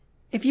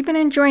If you've been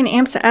enjoying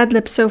AMSA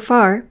AdLib so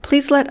far,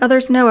 please let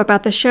others know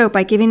about the show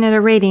by giving it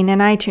a rating in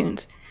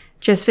iTunes.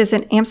 Just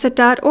visit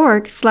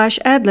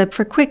amsa.org/adlib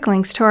for quick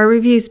links to our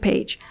reviews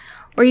page,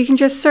 or you can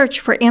just search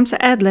for AMSA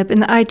AdLib in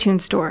the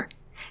iTunes store.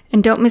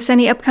 And don't miss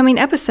any upcoming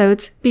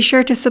episodes, be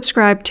sure to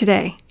subscribe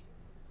today.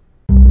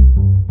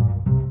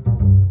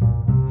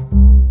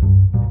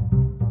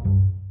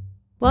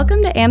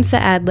 Welcome to AMSA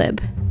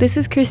AdLib. This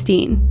is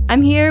Christine.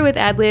 I'm here with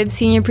AdLib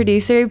senior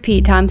producer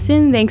Pete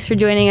Thompson. Thanks for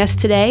joining us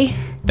today.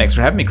 Thanks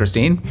for having me,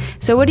 Christine.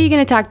 So what are you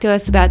going to talk to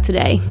us about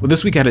today? Well,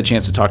 this week I had a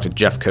chance to talk to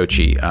Jeff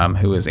Kochi,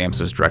 who is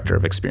AMSA's Director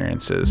of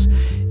Experiences.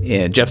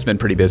 And Jeff's been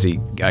pretty busy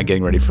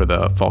getting ready for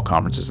the fall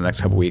conferences the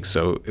next couple of weeks,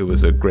 so it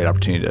was a great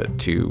opportunity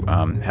to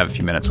have a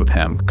few minutes with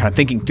him, kind of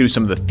thinking through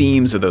some of the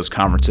themes of those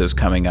conferences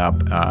coming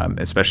up,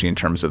 especially in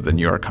terms of the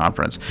New York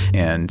conference.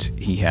 And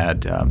he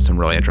had some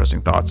really interesting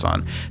thoughts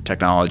on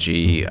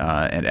technology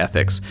and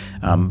ethics,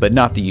 but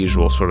not the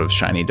usual sort of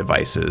shiny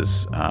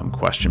devices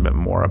question, but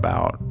more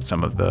about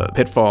some of the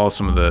pitfalls,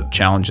 some of the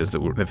challenges that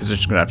the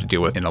physician's going to have to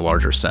deal with in a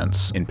larger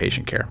sense in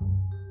patient care.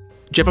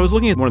 Jeff, I was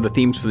looking at one of the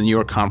themes for the New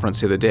York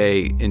conference the other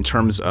day in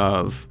terms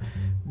of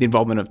the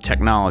involvement of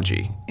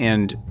technology.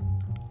 And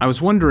I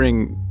was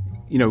wondering,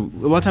 a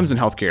lot of times in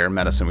healthcare and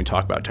medicine, we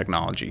talk about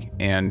technology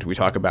and we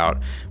talk about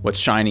what's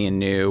shiny and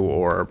new,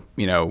 or,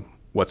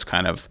 what's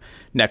kind of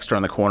next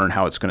around the corner and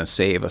how it's going to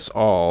save us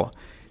all.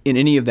 In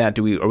any of that,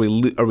 are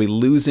we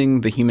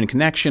losing the human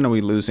connection? Are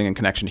we losing a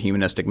connection to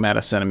humanistic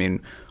medicine? I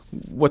mean,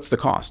 what's the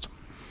cost?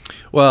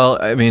 Well,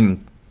 I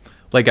mean,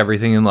 like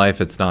everything in life,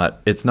 it's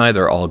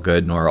neither all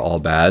good nor all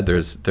bad.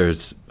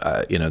 There's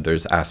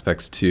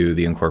aspects to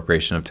the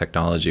incorporation of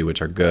technology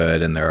which are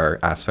good, and there are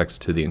aspects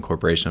to the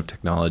incorporation of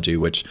technology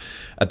which,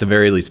 at the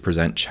very least,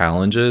 present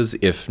challenges,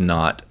 if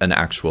not an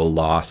actual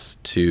loss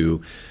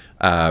to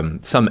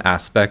some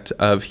aspect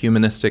of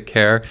humanistic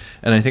care.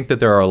 And I think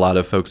that there are a lot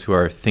of folks who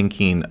are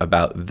thinking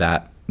about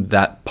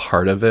that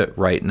part of it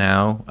right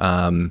now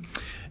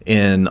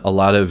in a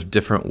lot of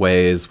different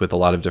ways with a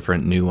lot of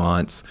different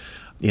nuance.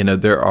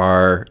 There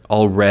are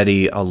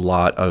already a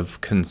lot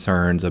of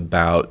concerns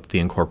about the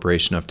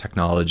incorporation of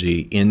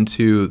technology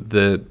into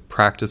the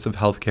practice of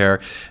healthcare,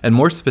 and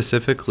more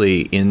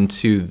specifically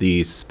into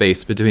the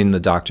space between the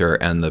doctor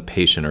and the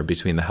patient, or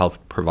between the health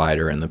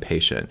provider and the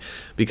patient.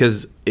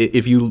 Because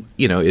if you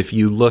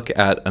look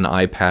at an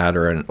iPad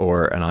or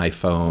an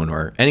iPhone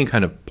or any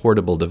kind of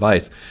portable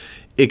device,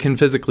 it can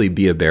physically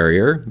be a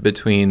barrier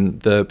between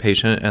the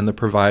patient and the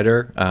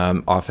provider.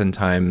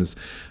 Oftentimes,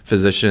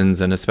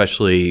 physicians, and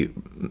especially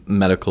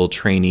medical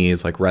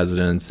trainees like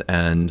residents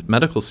and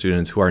medical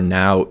students who are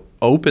now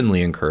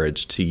openly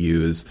encouraged to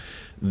use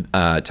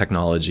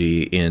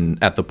technology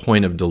at the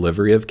point of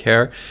delivery of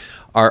care,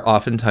 are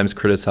oftentimes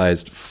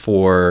criticized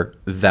for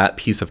that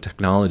piece of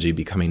technology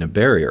becoming a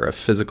barrier, a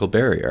physical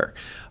barrier.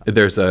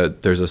 There's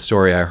a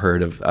story I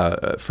heard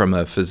of from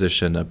a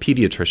physician, a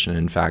pediatrician,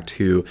 in fact,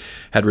 who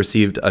had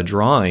received a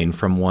drawing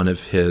from one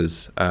of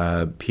his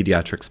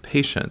pediatrics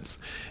patients,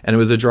 and it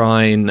was a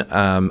drawing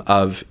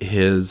of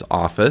his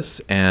office,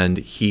 and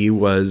he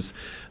was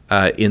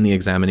in the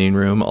examining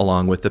room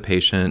along with the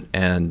patient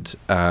and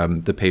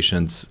the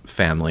patient's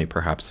family,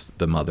 perhaps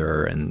the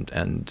mother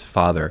and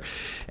father.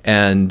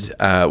 And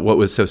what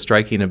was so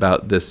striking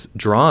about this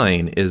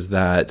drawing is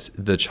that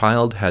the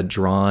child had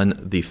drawn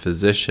the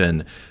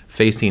physician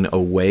facing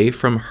away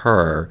from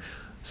her,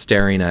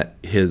 staring at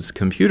his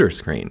computer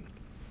screen.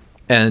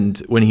 And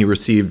when he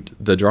received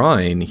the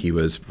drawing, he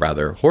was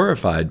rather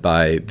horrified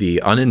by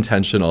the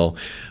unintentional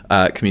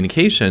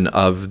communication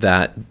of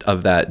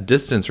that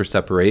distance or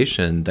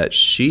separation that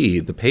she,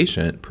 the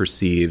patient,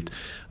 perceived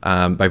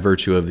by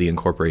virtue of the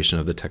incorporation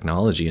of the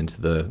technology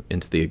into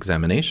the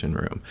examination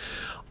room.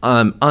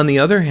 On the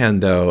other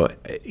hand, though,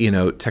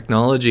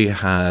 technology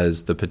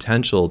has the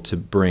potential to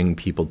bring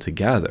people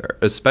together,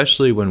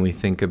 especially when we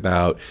think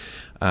about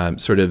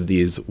sort of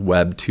these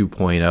Web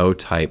 2.0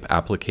 type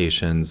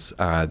applications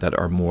that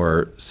are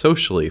more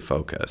socially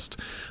focused.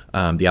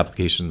 The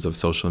applications of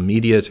social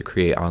media to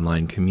create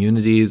online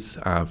communities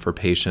for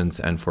patients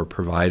and for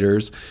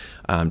providers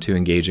to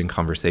engage in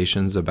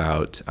conversations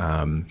about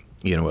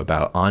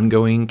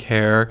ongoing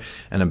care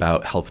and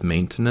about health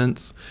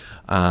maintenance.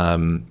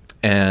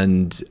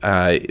 And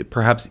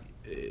perhaps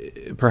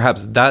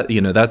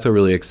that, that's a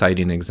really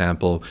exciting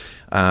example.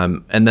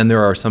 And then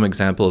there are some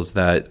examples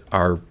that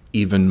are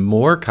even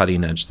more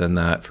cutting edge than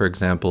that. For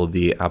example,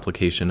 the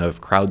application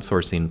of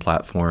crowdsourcing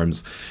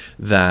platforms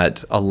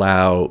that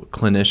allow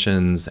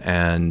clinicians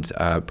and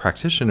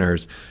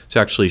practitioners to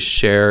actually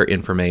share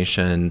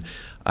information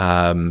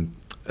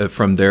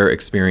from their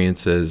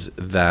experiences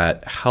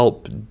that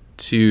help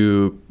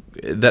to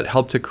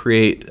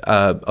create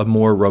a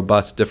more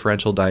robust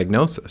differential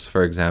diagnosis,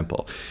 for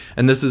example.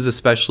 And this is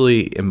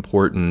especially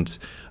important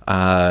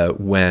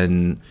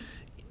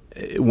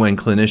when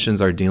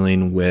clinicians are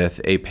dealing with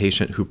a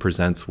patient who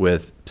presents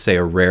with, say,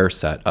 a rare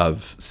set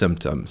of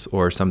symptoms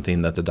or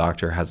something that the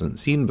doctor hasn't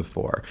seen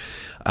before.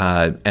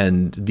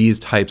 And these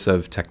types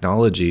of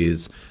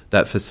technologies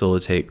that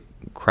facilitate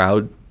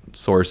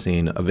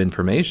crowdsourcing of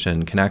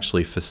information can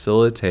actually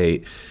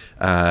facilitate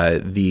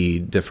the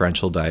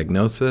differential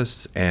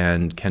diagnosis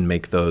and can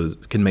make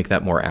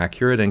that more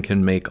accurate and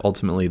can make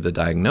ultimately the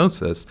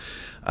diagnosis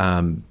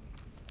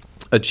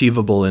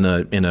achievable in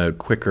a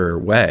quicker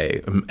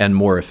way and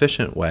more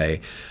efficient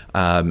way,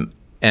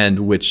 and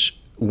which,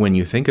 when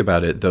you think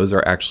about it, those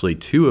are actually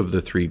two of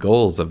the three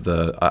goals of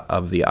the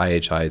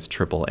IHI's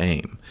triple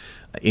aim: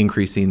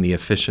 increasing the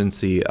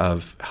efficiency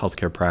of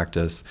healthcare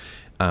practice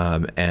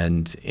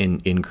and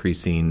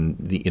increasing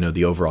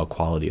the overall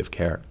quality of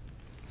care.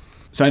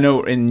 So I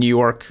know in New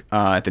York,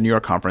 at the New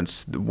York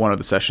conference, one of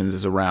the sessions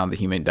is around the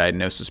Human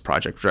Diagnosis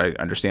Project, which I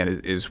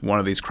understand is one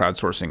of these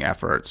crowdsourcing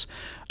efforts.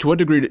 To what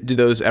degree do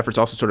those efforts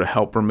also sort of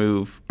help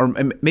remove, or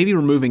maybe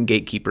removing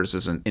gatekeepers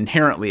isn't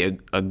inherently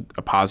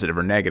a positive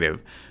or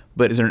negative,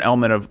 but is there an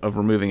element of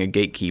removing a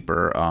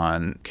gatekeeper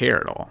on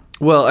care at all?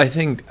 Well, I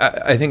think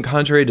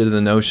contrary to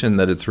the notion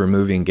that it's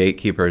removing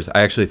gatekeepers,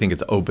 I actually think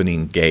it's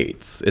opening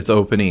gates. It's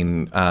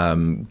opening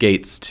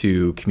gates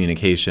to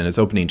communication. It's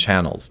opening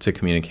channels to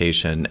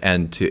communication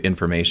and to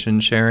information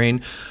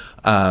sharing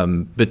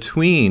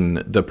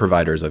between the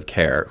providers of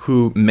care,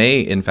 who may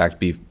in fact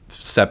be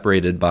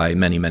separated by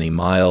many, many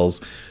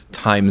miles,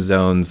 time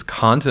zones,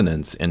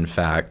 continents, in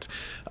fact,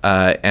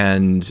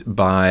 and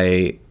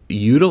by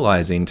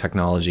utilizing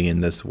technology in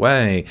this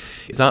way,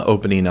 it's not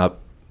opening up,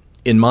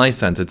 in my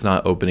sense, it's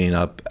not opening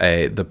up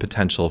the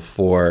potential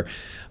for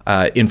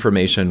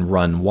information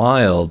run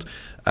wild,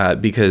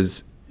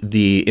 because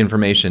the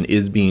information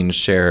is being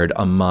shared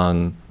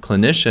among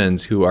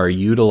clinicians who are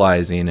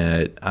utilizing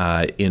it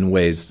in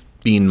ways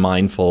being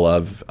mindful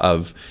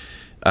of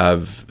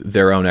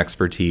their own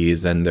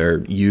expertise, and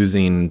they're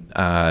using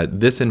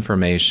this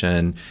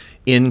information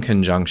in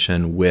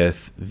conjunction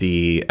with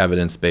the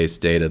evidence-based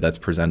data that's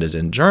presented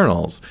in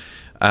journals,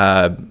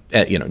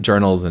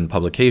 journals and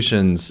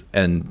publications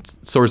and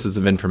sources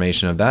of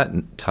information of that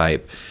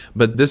type.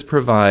 But this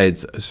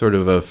provides sort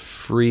of a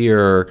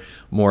freer,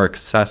 more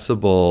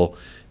accessible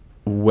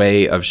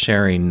way of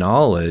sharing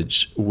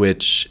knowledge,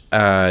 which,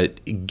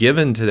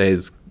 given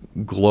today's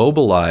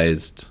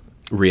globalized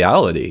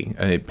reality,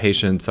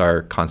 patients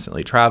are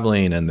constantly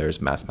traveling, and there's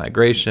mass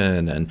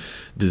migration, and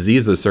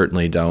diseases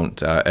certainly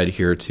don't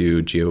adhere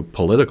to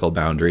geopolitical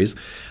boundaries.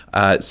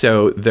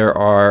 So there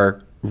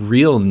are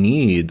real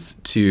needs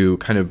to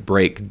kind of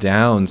break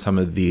down some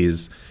of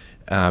these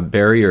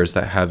barriers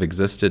that have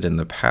existed in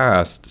the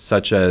past,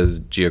 such as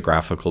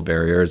geographical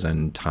barriers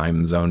and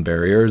time zone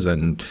barriers,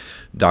 and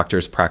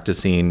doctors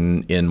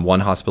practicing in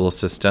one hospital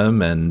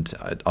system and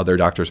other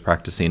doctors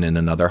practicing in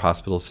another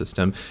hospital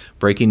system.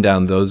 Breaking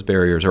down those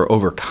barriers, or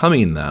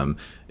overcoming them,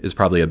 is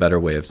probably a better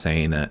way of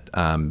saying it,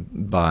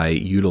 by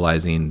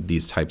utilizing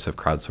these types of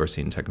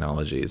crowdsourcing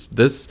technologies.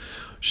 This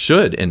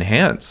should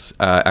enhance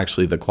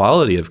actually the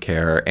quality of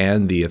care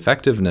and the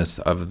effectiveness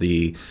of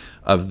the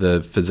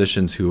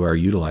physicians who are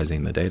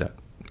utilizing the data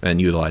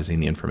and utilizing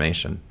the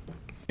information.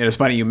 And it's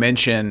funny you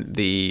mentioned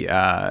the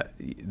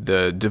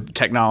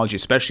technology,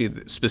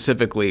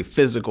 specifically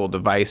physical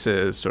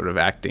devices, sort of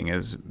acting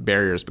as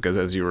barriers. Because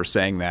as you were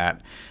saying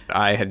that,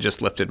 I had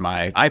just lifted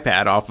my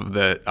iPad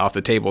off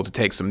the table to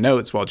take some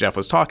notes while Jeff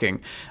was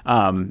talking,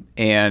 and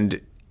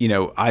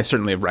I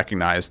certainly have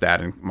recognized that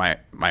in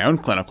my own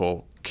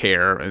clinical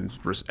care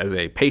as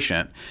a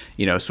patient.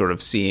 Sort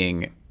of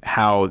seeing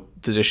how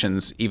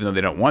physicians, even though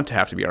they don't want to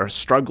have to be, are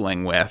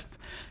struggling with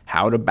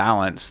how to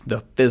balance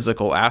the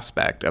physical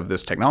aspect of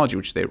this technology,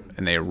 which they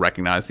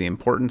recognize the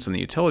importance and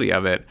the utility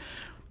of it,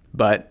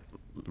 but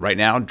right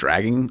now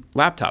dragging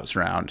laptops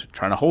around,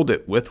 trying to hold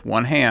it with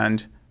one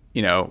hand,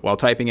 while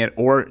typing it,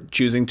 or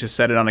choosing to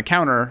set it on a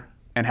counter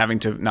and having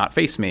to not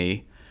face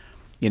me,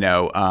 and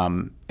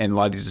a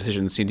lot of these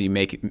decisions seem to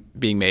be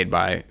being made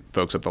by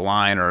folks at the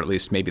line, or at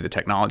least maybe the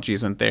technology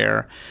isn't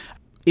there.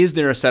 Is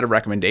there a set of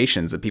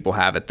recommendations that people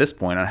have at this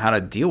point on how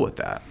to deal with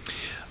that?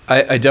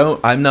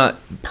 I'm not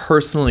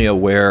personally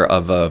aware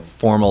of a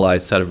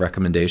formalized set of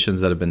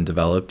recommendations that have been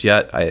developed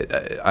yet.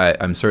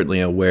 I'm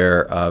certainly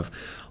aware of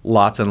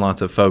lots and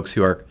lots of folks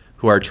who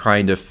are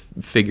trying to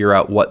figure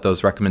out what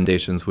those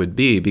recommendations would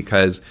be,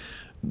 because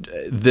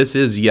this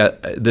is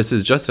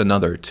just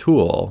another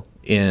tool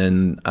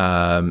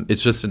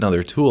it's just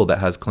another tool that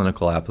has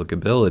clinical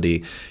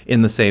applicability,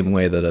 in the same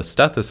way that a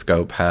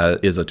stethoscope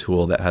is a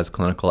tool that has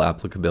clinical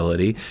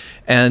applicability.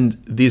 And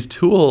these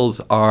tools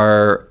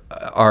are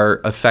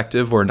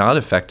effective or not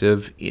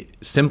effective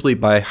simply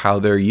by how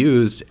they're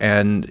used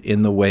and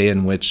in the way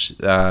in which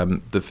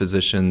the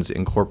physicians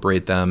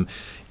incorporate them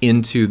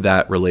into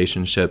that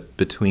relationship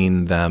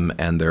between them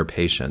and their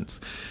patients.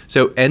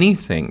 So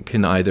anything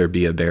can either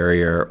be a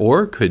barrier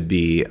or could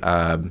be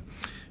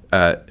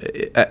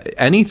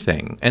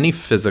anything, any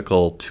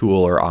physical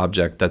tool or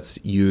object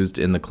that's used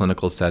in the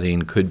clinical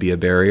setting could be a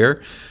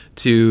barrier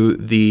to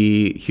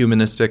the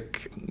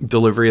humanistic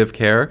delivery of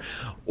care,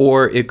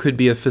 or it could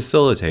be a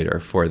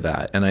facilitator for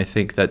that. And I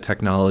think that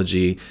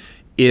technology,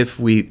 if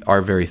we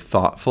are very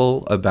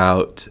thoughtful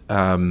about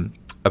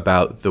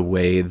the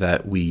way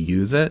that we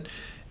use it,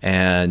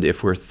 and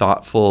if we're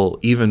thoughtful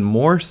even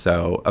more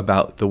so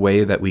about the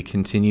way that we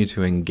continue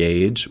to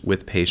engage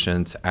with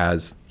patients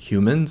as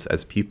humans,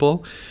 as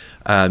people,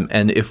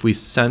 and if we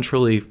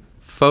centrally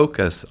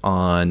focus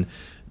on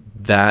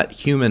that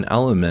human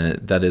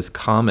element that is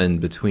common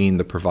between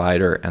the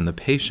provider and the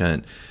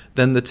patient,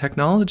 then the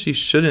technology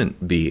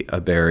shouldn't be a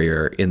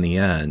barrier in the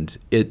end.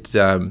 It's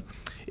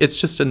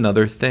just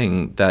another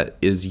thing that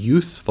is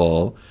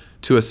useful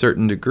to a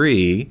certain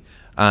degree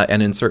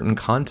and in certain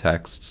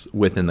contexts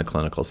within the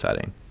clinical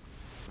setting.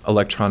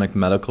 Electronic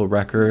medical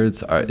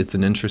records, it's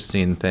an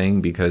interesting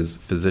thing because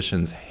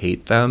physicians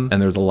hate them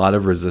and there's a lot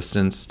of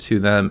resistance to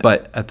them.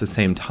 But at the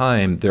same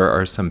time, there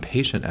are some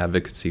patient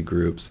advocacy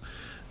groups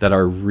that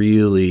are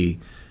really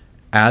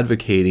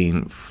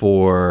advocating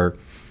for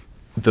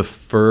the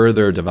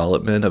further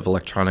development of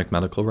electronic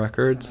medical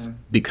records,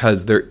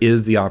 because there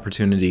is the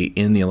opportunity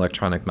in the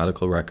electronic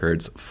medical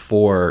records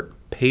for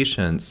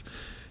patients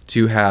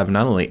to have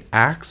not only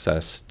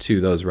access to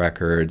those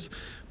records,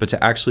 but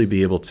to actually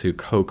be able to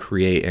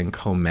co-create and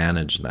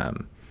co-manage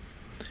them.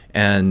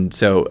 And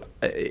so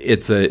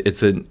it's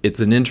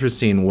an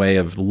interesting way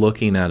of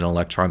looking at an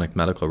electronic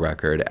medical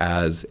record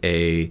as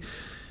a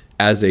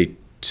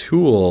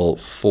tool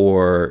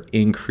for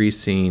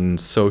increasing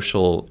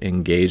social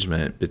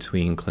engagement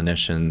between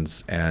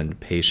clinicians and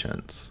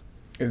patients.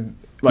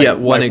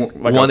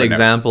 One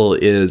example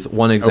is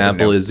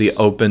the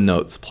Open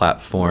Notes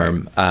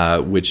platform,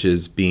 which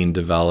is being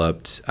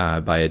developed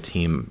by a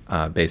team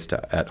based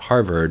at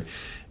Harvard,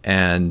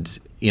 and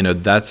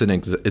that's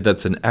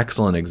an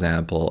excellent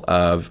example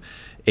of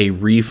a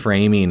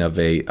reframing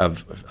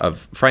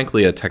of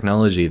frankly a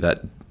technology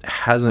that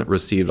hasn't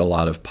received a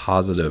lot of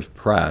positive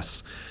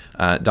press.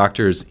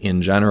 Doctors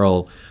in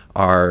general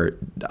are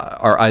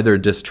either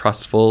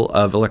distrustful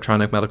of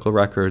electronic medical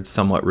records,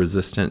 somewhat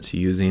resistant to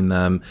using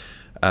them,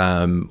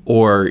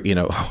 or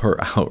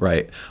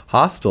outright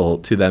hostile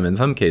to them in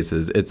some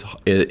cases. It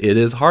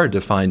is hard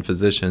to find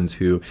physicians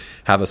who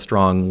have a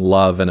strong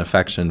love and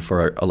affection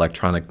for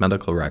electronic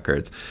medical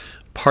records.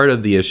 Part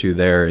of the issue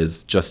there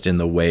is just in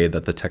the way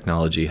that the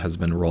technology has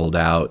been rolled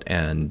out,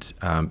 and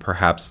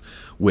perhaps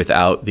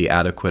without the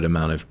adequate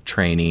amount of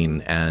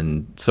training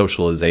and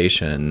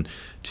socialization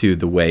to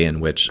the way in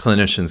which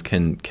clinicians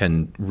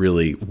can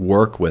really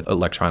work with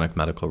electronic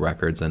medical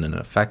records in an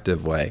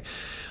effective way.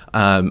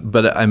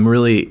 But I'm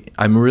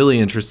really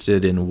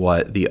interested in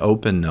what the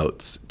Open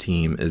Notes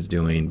team is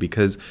doing,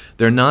 because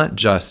they're not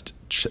just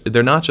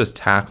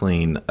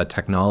tackling a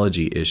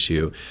technology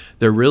issue.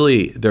 They're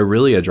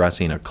really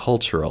addressing a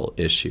cultural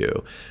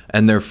issue,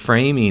 and they're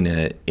framing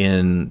it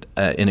in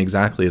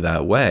exactly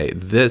that way.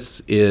 This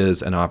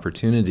is an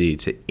opportunity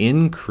to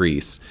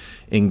increase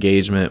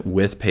engagement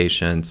with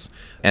patients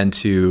and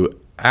to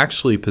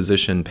actually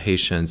position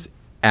patients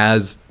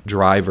as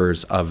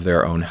drivers of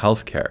their own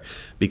healthcare,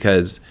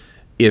 because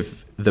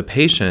if the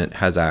patient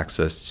has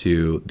access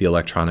to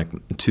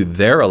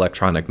their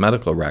electronic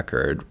medical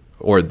record,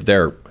 or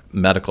their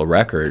medical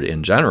record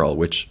in general,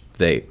 which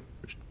they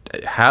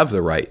have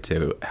the right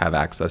to have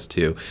access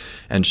to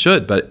and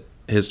should, but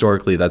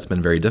historically that's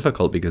been very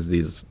difficult because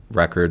these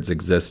records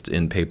exist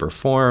in paper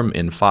form,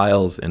 in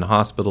files, in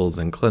hospitals,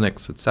 in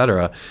clinics,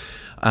 etc.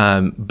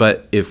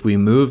 But if we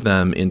move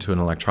them into an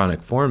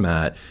electronic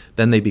format,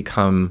 then they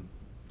become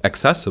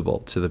accessible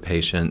to the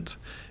patient,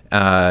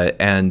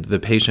 and the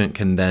patient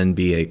can then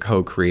be a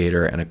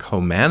co-creator and a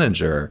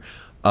co-manager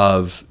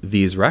of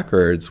these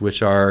records,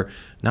 which are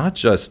not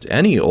just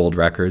any old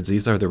records.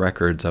 These are the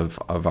records of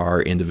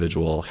our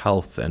individual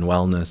health and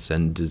wellness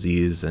and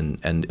disease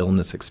and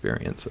illness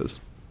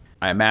experiences.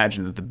 I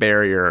imagine that the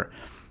barrier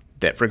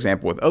that, for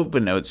example, with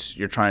Open Notes,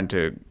 you're trying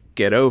to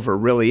get over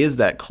really is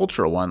that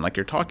cultural one, like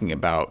you're talking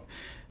about.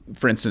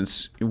 For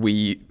instance,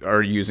 we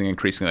are using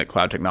increasingly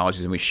cloud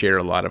technologies, and we share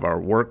a lot of our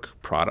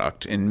work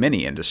product in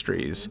many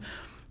industries.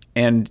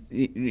 And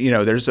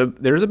there's a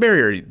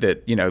barrier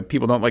that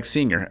people don't like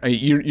seeing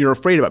you're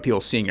afraid about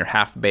people seeing your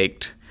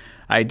half-baked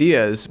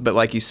ideas. But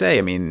like you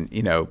say,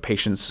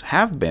 patients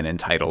have been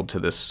entitled to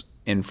this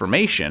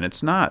information.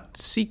 It's not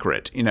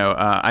secret.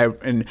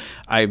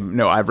 I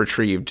know I've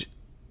retrieved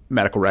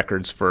medical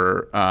records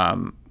for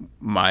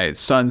my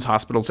son's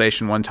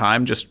hospitalization one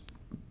time, just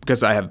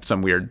because I have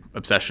some weird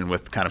obsession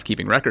with kind of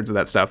keeping records of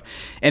that stuff.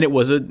 And it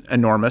was an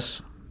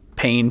enormous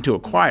pain to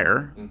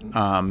acquire,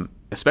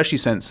 especially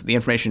since the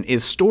information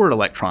is stored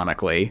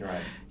electronically,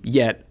 right.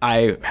 Yet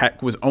I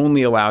was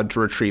only allowed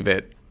to retrieve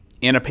it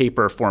in a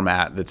paper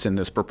format that's in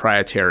this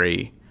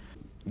proprietary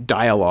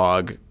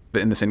dialogue,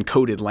 in this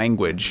encoded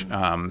language,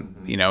 and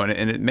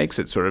it makes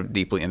it sort of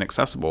deeply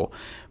inaccessible.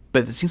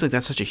 But it seems like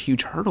that's such a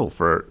huge hurdle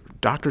for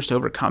doctors to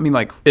overcome.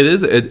 It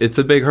is. It's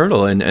a big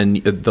hurdle, and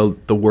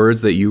the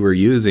words that you were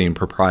using,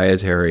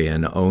 proprietary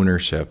and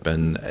ownership,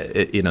 and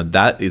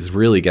that is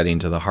really getting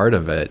to the heart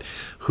of it.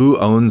 Who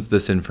owns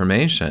this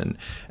information?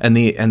 And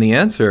the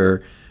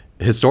answer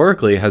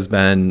historically has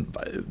been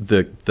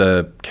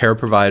the care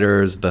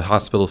providers, the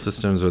hospital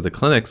systems, or the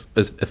clinics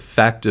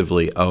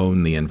effectively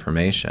own the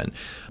information.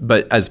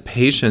 But as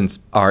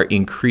patients are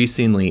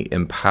increasingly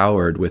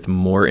empowered with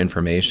more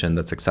information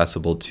that's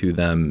accessible to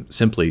them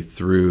simply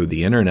through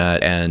the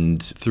internet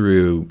and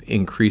through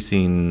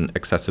increasing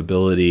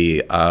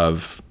accessibility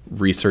of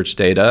research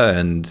data,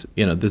 and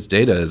this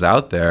data is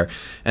out there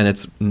and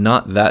it's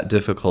not that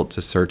difficult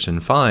to search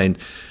and find,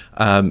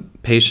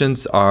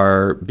 patients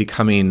are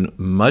becoming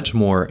much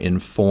more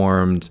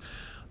informed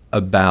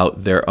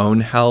about their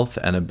own health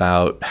and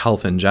about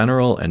health in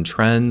general and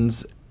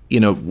trends.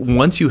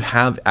 Once you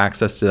have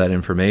access to that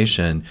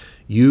information,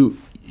 you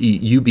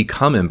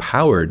become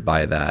empowered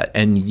by that,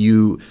 and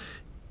you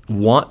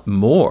want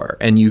more,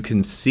 and you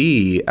can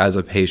see as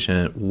a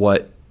patient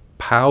what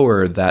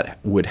power that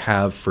would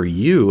have for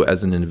you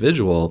as an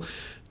individual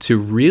to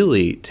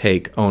really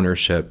take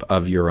ownership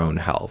of your own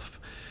health.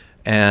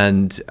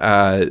 And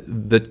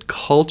the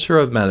culture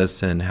of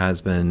medicine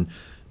has been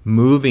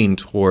moving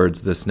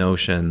towards this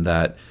notion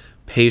that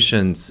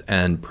patients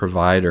and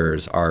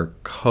providers are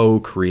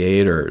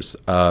co-creators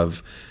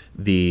of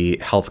the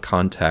health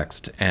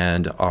context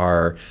and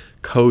are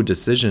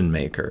co-decision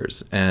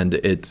makers. And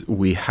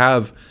we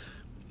have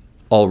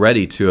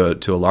already, to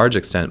a large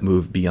extent,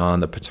 moved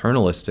beyond the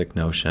paternalistic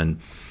notion.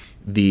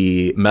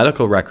 The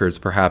medical records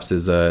perhaps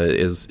is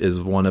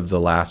one of the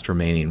last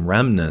remaining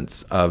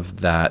remnants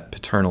of that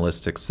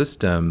paternalistic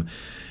system,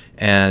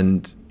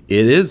 and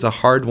it is a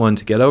hard one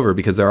to get over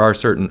because there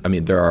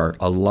are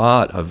a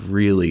lot of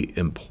really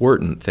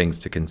important things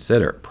to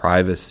consider: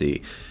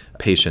 privacy,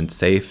 patient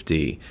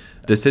safety.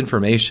 This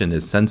information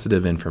is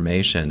sensitive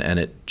information, and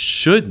it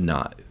should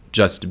not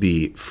just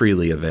be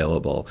freely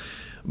available.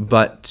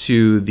 But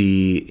to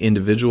the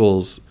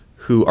individuals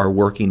who are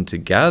working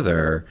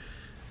together,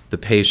 the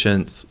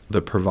patients,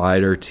 the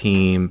provider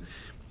team,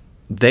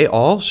 they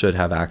all should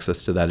have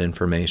access to that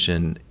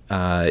information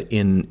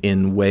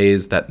in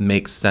ways that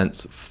make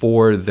sense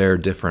for their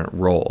different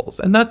roles.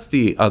 And that's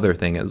the other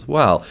thing as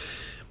well.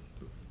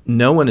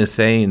 No one is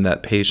saying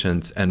that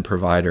patients and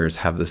providers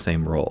have the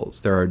same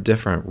roles. There are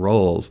different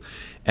roles,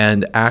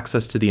 and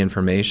access to the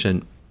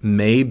information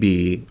may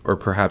be, or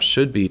perhaps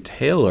should be,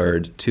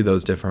 tailored to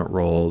those different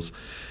roles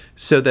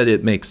so that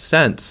it makes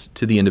sense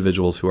to the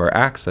individuals who are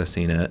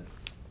accessing it.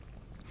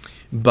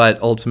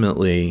 But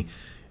ultimately,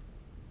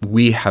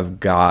 we have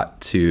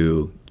got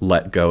to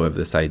let go of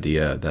this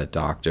idea that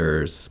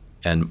doctors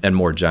and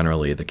more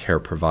generally the care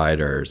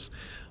providers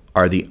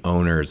are the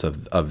owners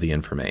of the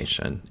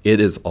information. It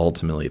is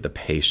ultimately the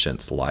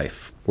patient's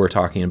life. We're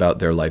talking about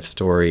their life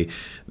story,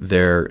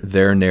 their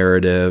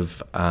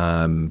narrative,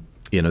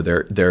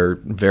 their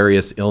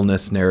various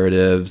illness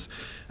narratives,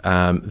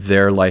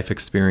 their life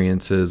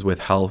experiences with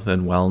health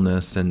and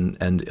wellness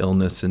and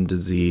illness and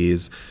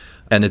disease,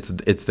 and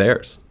it's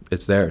theirs.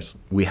 It's theirs.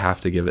 We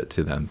have to give it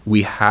to them.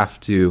 We have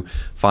to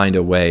find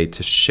a way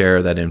to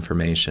share that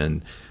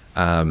information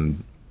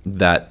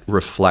that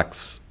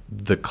reflects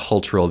the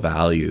cultural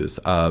values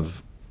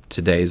of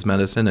today's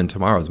medicine and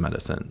tomorrow's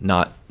medicine,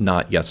 not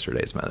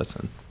yesterday's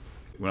medicine.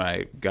 When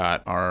I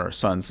got our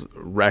son's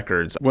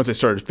records, once I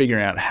started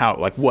figuring out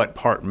what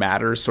part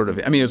matters, it was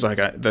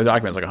the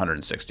document's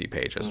 160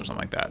 pages or something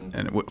like that,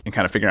 and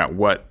kind of figuring out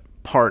what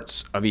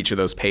parts of each of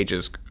those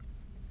pages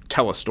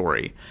tell a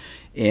story.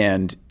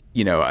 And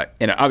and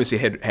I obviously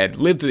had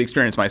lived through the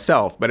experience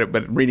myself,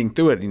 but reading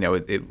through it,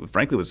 it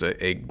frankly was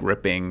a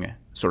gripping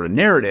sort of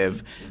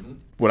narrative. Mm-hmm.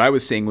 What I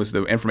was seeing was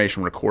the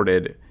information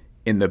recorded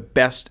in the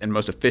best and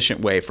most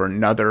efficient way for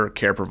another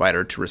care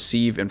provider to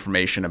receive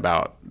information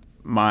about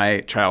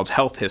my child's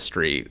health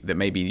history that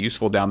may be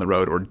useful down the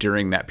road or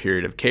during that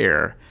period of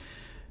care.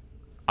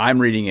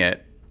 I'm reading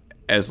it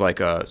as like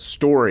a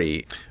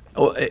story.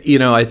 Well,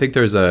 I think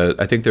there's an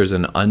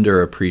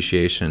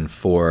underappreciation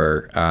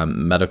for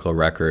medical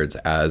records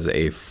as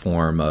a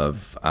form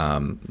of,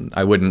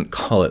 I wouldn't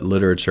call it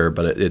literature,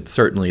 but it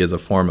certainly is a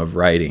form of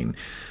writing.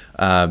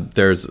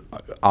 There's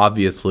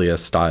obviously a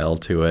style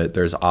to it.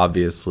 There's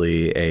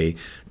obviously a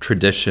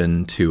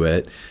tradition to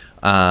it.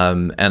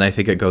 And I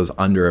think it goes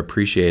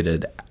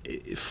underappreciated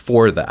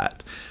for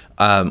that.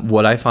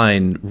 What I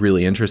find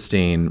really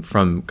interesting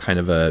from kind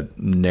of a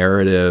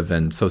narrative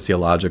and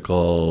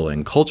sociological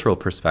and cultural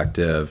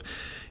perspective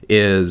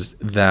is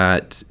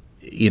that,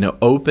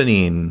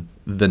 opening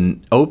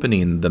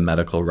the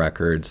medical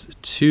records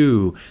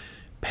to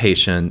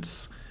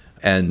patients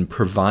and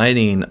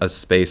providing a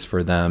space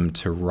for them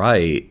to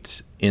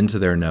write into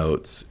their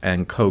notes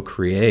and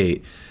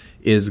co-create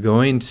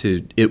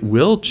it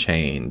will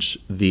change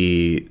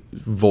the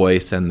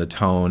voice and the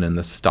tone and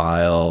the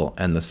style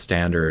and the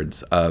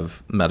standards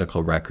of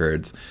medical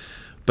records.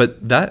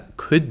 But that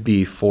could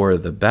be for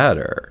the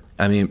better.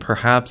 I mean,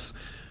 perhaps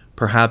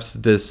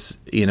this,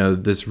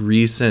 this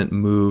recent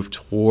move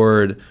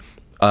toward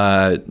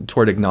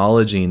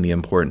acknowledging the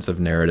importance of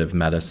narrative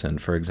medicine,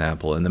 for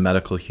example, in the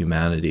medical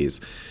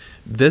humanities,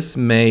 this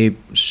may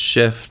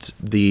shift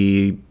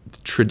the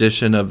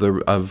tradition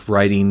of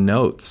writing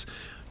notes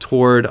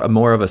toward a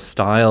more of a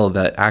style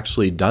that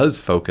actually does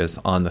focus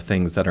on the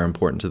things that are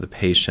important to the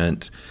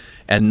patient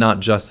and not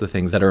just the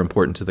things that are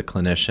important to the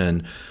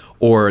clinician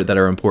or that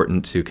are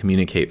important to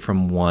communicate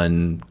from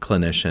one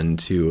clinician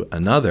to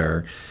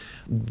another.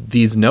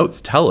 These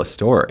notes tell a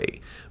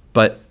story,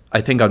 but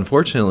I think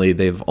unfortunately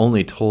they've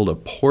only told a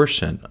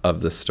portion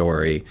of the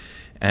story.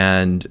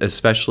 And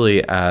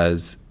especially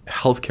as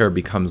healthcare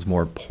becomes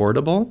more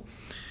portable,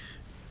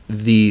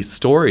 the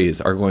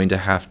stories are going to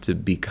have to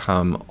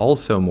become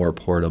also more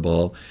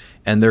portable,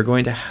 and they're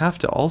going to have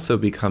to also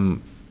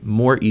become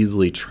more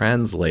easily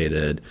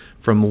translated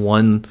from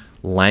one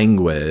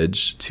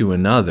language to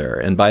another.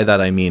 And by that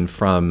I mean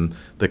from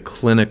the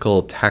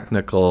clinical,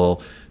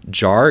 technical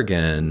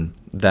jargon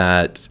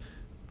that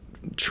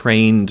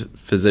trained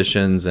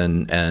physicians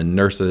and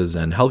nurses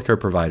and healthcare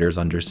providers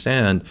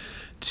understand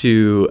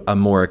to a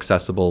more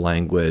accessible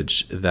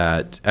language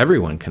that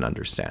everyone can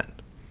understand.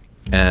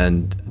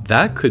 And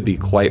that could be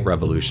quite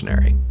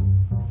revolutionary.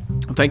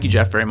 Well, thank you,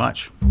 Jeff, very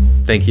much.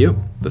 Thank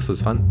you. This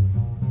was fun.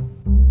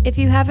 If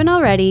you haven't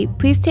already,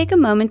 please take a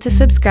moment to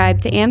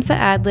subscribe to AMSA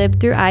AdLib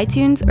through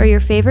iTunes or your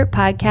favorite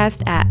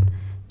podcast app.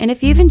 And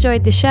if you've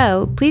enjoyed the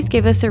show, please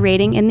give us a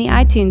rating in the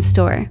iTunes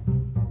store.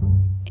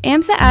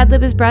 AMSA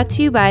AdLib is brought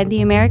to you by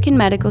the American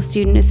Medical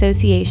Student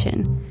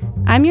Association.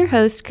 I'm your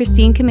host,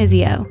 Christine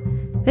Camizio.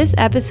 This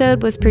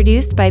episode was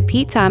produced by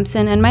Pete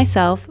Thompson and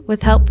myself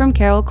with help from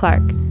Carol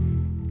Clark.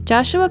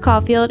 Joshua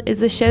Caulfield is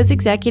the show's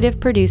executive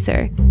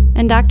producer,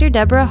 and Dr.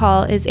 Deborah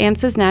Hall is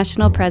AMSA's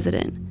national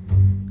president.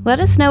 Let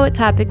us know what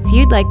topics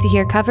you'd like to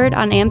hear covered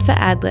on AMSA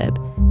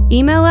AdLib.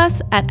 Email us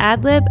at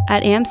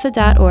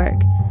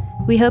adlib@amsa.org.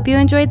 We hope you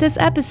enjoyed this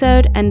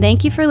episode, and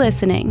thank you for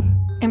listening.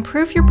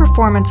 Improve your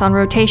performance on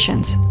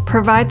rotations,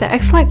 provide the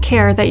excellent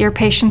care that your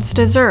patients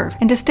deserve,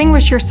 and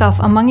distinguish yourself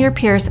among your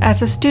peers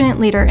as a student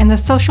leader in the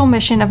social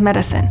mission of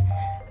medicine.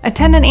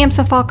 Attend an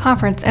AMSA Fall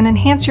Conference and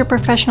enhance your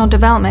professional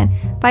development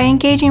by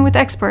engaging with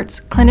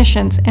experts,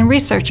 clinicians, and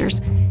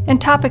researchers in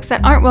topics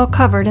that aren't well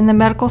covered in the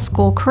medical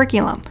school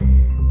curriculum.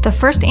 The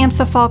first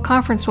AMSA Fall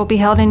Conference will be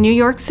held in New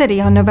York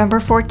City on November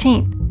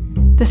 14th.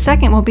 The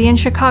second will be in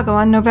Chicago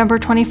on November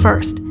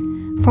 21st.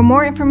 For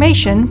more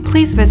information,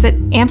 please visit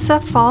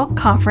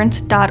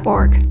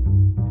amsafallconference.org.